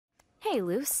Hey,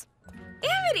 Luz.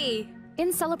 Amity!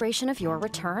 In celebration of your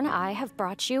return, I have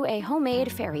brought you a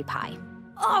homemade fairy pie.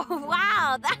 Oh,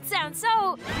 wow, that sounds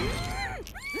so...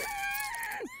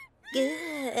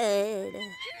 good.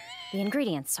 The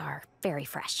ingredients are very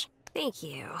fresh. Thank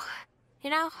you.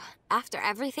 You know, after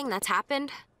everything that's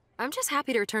happened, I'm just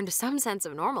happy to return to some sense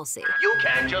of normalcy. You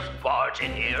can't just barge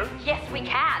in here. Yes, we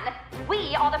can.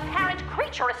 We are the Parent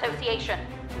Creature Association.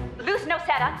 Luz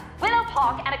Nocera, Willow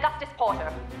Park, and Augustus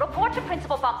Porter. Report to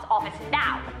Principal Bump's office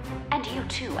now. And you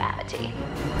too, Amity.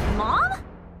 Mom?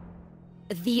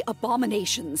 The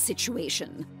abomination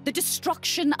situation, the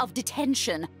destruction of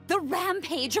detention, the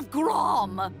rampage of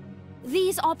Grom.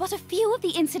 These are but a few of the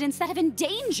incidents that have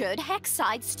endangered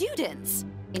Hexside students,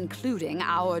 including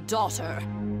our daughter.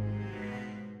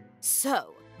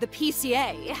 So, the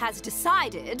PCA has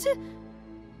decided...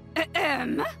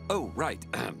 Oh, right.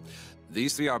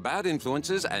 These three are bad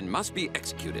influences and must be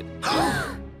executed.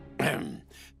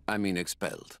 I mean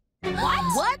expelled.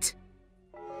 What?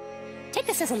 Take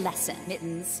this as a lesson,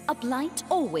 Mittens. A blight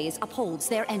always upholds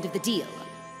their end of the deal.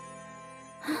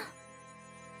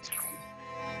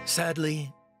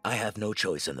 Sadly, I have no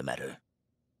choice in the matter.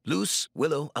 Luz,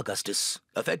 Willow, Augustus,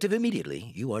 effective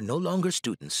immediately, you are no longer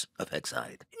students of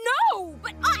Hexside. No,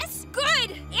 but us?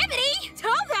 Good! Amity,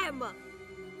 tell them!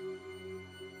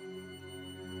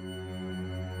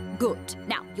 Good.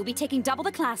 Now, you'll be taking double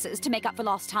the classes to make up for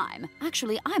lost time.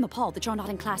 Actually, I'm appalled that you're not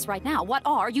in class right now. What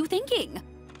are you thinking?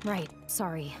 Right,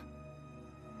 sorry.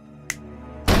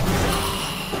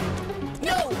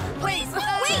 No! Wait!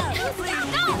 Wait!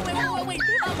 No! Wait!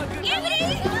 Amity!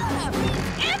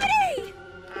 Amity!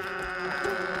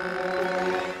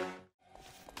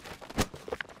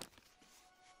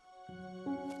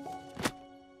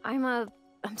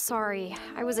 I'm sorry.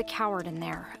 I was a coward in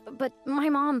there. But my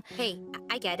mom... Hey,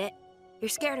 I get it. You're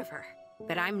scared of her,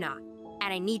 but I'm not.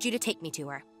 And I need you to take me to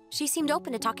her. She seemed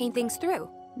open to talking things through.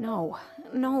 No,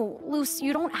 Luz,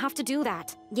 you don't have to do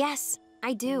that. Yes,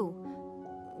 I do.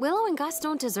 Willow and Gus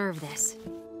don't deserve this.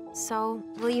 So,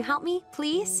 will you help me,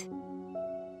 please?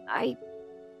 I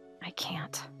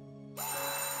can't.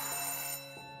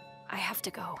 I have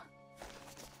to go.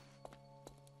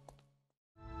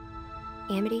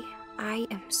 Amity, I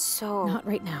am so... Not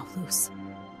right now, Luz.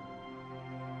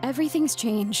 Everything's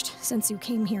changed since you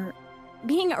came here.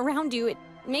 Being around you, it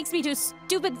makes me do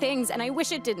stupid things, and I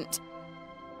wish it didn't.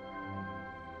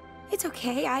 It's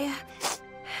okay, I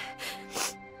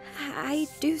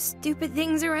do stupid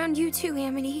things around you too,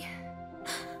 Amity.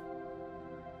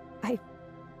 I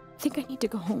think I need to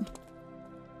go home.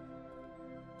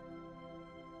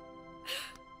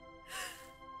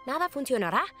 Nada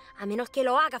funcionará a menos que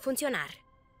lo haga funcionar.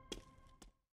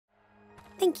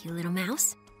 Thank you, little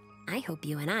mouse. I hope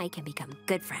you and I can become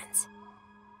good friends.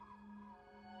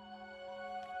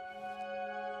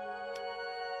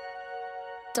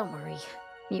 Don't worry.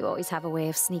 You always have a way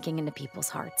of sneaking into people's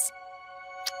hearts.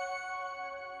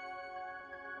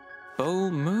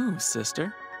 Bold move,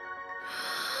 sister.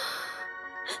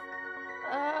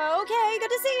 Okay, good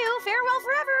to see you. Farewell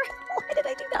forever. Why did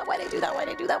I do that? Why did I do that? Why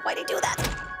did I do that? Why did I do that?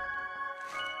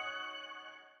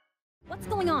 What's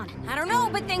going on? I don't know,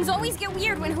 but things always get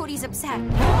weird when Hootie's upset.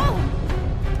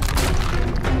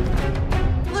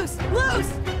 Luz!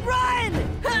 Run!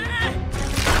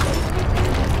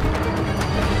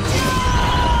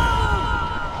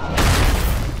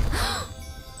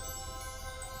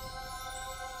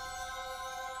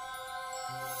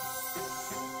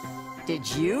 Did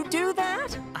you do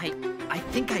that? I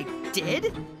think I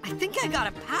did? I think I got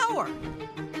a power.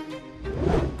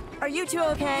 Are you two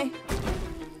okay?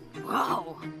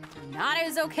 Whoa, not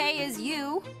as okay as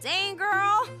you. Dang,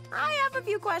 girl, I have a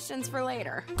few questions for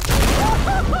later.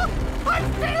 I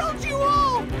failed you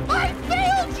all! I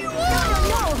failed you all!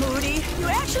 No, Hootie, you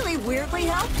actually weirdly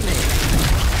helped me.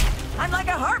 I'm like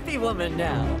a harpy woman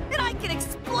now. And I can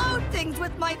explode things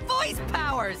with my voice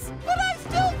powers. But I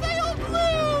still failed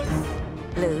Luz!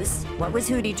 Luz, what was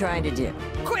Hootie trying to do?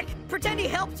 Quick, pretend he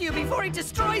helped you before he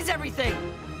destroys everything.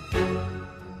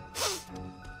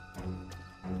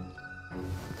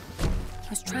 He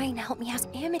was trying to help me ask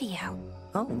Amity out.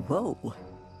 Oh, whoa.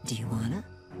 Do you wanna?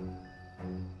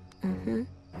 Mm-hmm.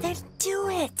 Then do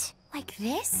it! Like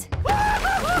this?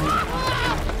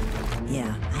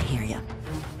 Yeah, I hear ya.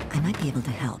 I might be able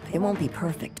to help. It won't be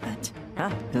perfect, but... Huh?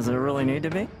 Does it really need to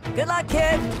be? Good luck,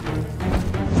 kid!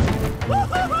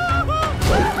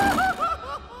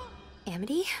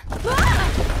 Amity?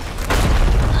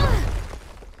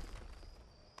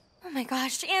 Oh my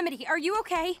gosh, Amity, are you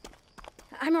okay?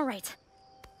 I'm all right.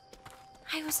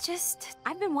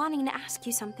 I've been wanting to ask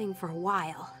you something for a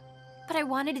while. But I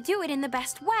wanted to do it in the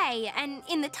best way, and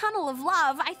in the tunnel of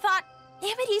love, I thought,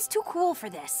 Amity's too cool for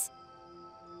this.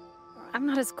 I'm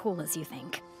not as cool as you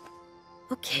think.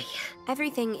 Okay,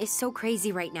 everything is so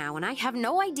crazy right now, and I have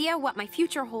no idea what my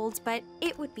future holds, but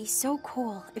it would be so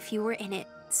cool if you were in it.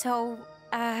 So,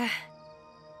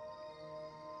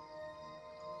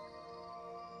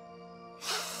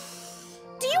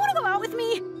 Do you want to go out with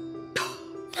me?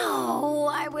 No,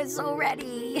 I was so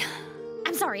ready.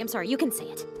 I'm sorry, you can say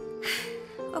it.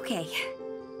 Okay,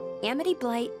 Amity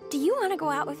Blight, do you want to go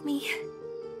out with me?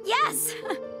 Yes!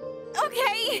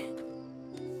 Okay!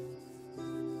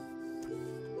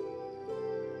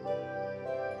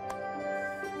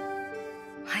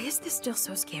 Why is this still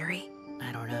so scary?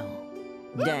 I don't know.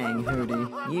 Dang,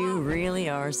 Hootie, you really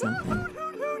are something.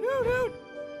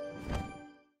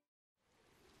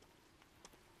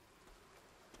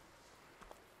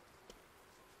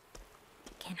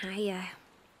 Can I,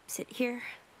 sit here?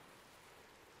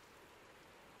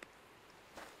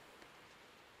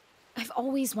 I've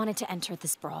always wanted to enter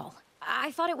this brawl.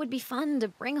 I thought it would be fun to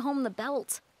bring home the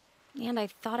belt. And I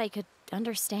thought I could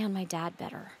understand my dad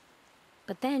better.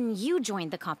 But then you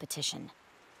joined the competition.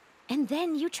 And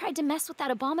then you tried to mess with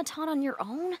that abomaton on your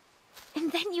own.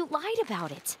 And then you lied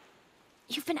about it.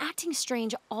 You've been acting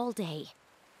strange all day.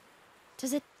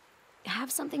 Does it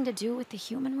have something to do with the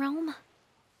human realm?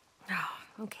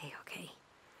 Oh, okay.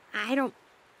 I don't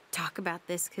talk about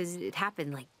this because it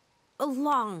happened, like, a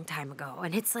long time ago.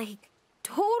 And it's, like,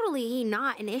 totally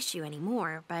not an issue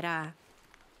anymore. But,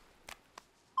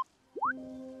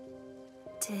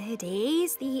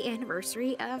 today's the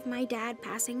anniversary of my dad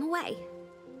passing away.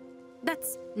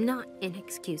 That's not an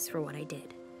excuse for what I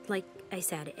did. Like I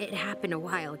said, it happened a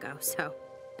while ago, so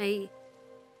I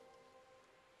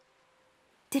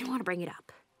didn't want to bring it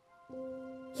up.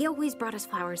 He always brought us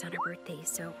flowers on our birthdays,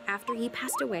 so after he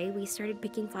passed away, we started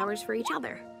picking flowers for each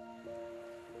other.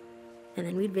 And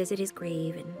then we'd visit his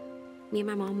grave, and me and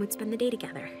my mom would spend the day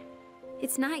together.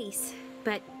 It's nice,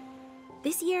 but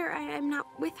this year I'm not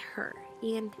with her,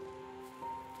 and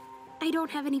I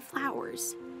don't have any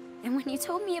flowers. And when you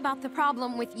told me about the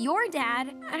problem with your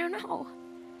dad, I don't know.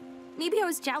 Maybe I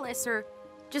was jealous or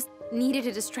just needed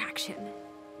a distraction.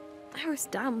 I was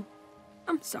dumb.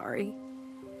 I'm sorry.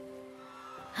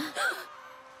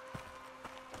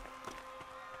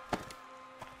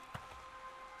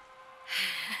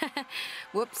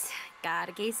 Whoops, got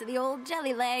a case of the old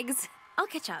jelly legs. I'll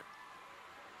catch up.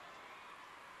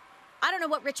 I don't know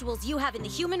what rituals you have in the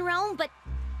human realm, but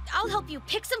I'll help you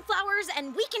pick some flowers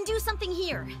and we can do something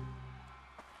here.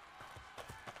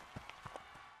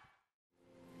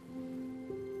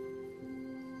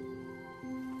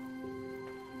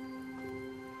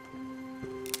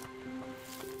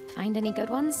 Find any good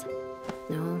ones?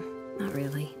 No, not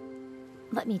really.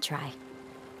 Let me try.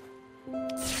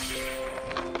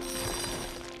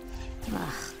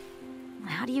 Ugh.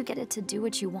 How do you get it to do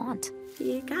what you want?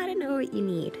 You gotta know what you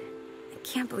need. I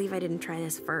can't believe I didn't try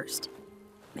this first.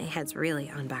 My head's really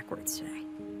on backwards today.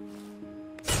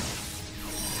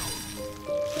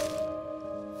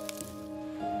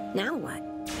 Now what?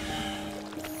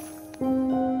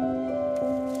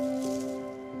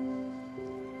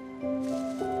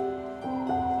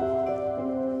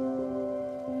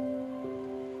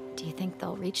 Do you think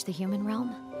they'll reach the human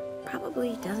realm?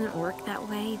 Probably doesn't work that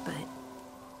way, but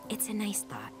it's a nice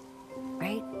thought,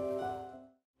 right?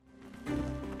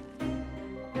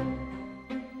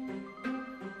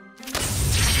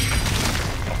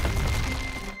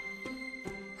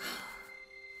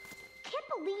 Can't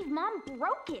believe Mom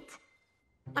broke it.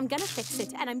 I'm gonna fix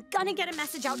it, and I'm gonna get a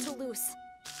message out to Luz.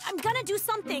 I'm gonna do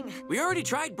something. We already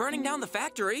tried burning down the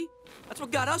factory. That's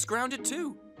what got us grounded,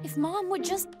 too. If Mom would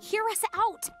just hear us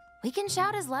out. We can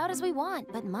shout as loud as we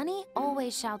want, but money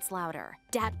always shouts louder.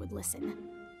 Dad would listen.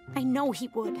 I know he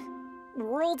would. The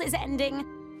world is ending.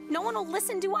 No one will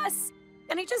listen to us.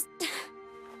 And I just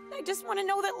want to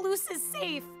know that Luz is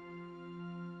safe.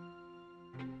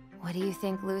 What do you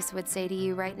think Luz would say to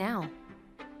you right now?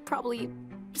 Probably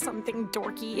something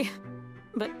dorky,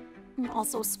 but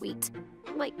also sweet.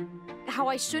 Like how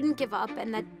I shouldn't give up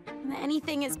and that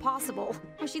anything is possible.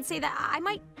 Or she'd say that I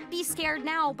might be scared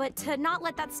now, but to not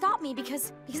let that stop me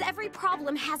because every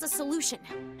problem has a solution.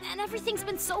 And everything's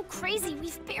been so crazy,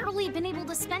 we've barely been able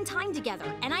to spend time together.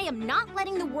 And I am not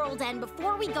letting the world end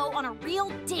before we go on a real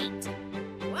date.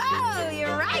 Whoa,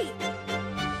 you're right.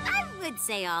 I would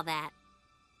say all that.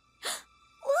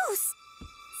 Luz!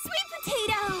 Sweet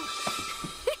potato!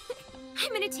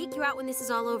 I'm gonna take you out when this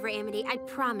is all over, Amity, I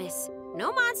promise.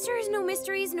 No monsters, no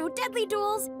mysteries, no deadly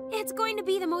duels. It's going to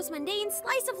be the most mundane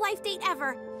slice of life date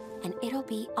ever. And it'll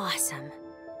be awesome.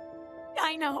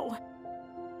 I know.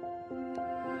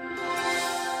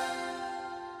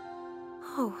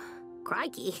 Oh,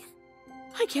 crikey.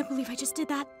 I can't believe I just did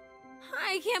that.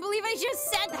 I can't believe I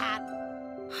just said that.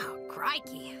 Oh,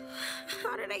 crikey.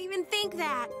 How did I even think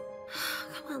that?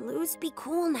 Come on, Luz, be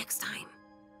cool next time.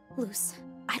 Luz,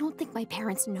 I don't think my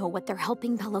parents know what they're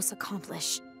helping Belos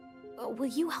accomplish. Will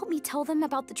you help me tell them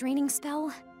about the draining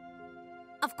spell?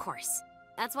 Of course.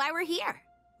 That's why we're here.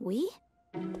 We?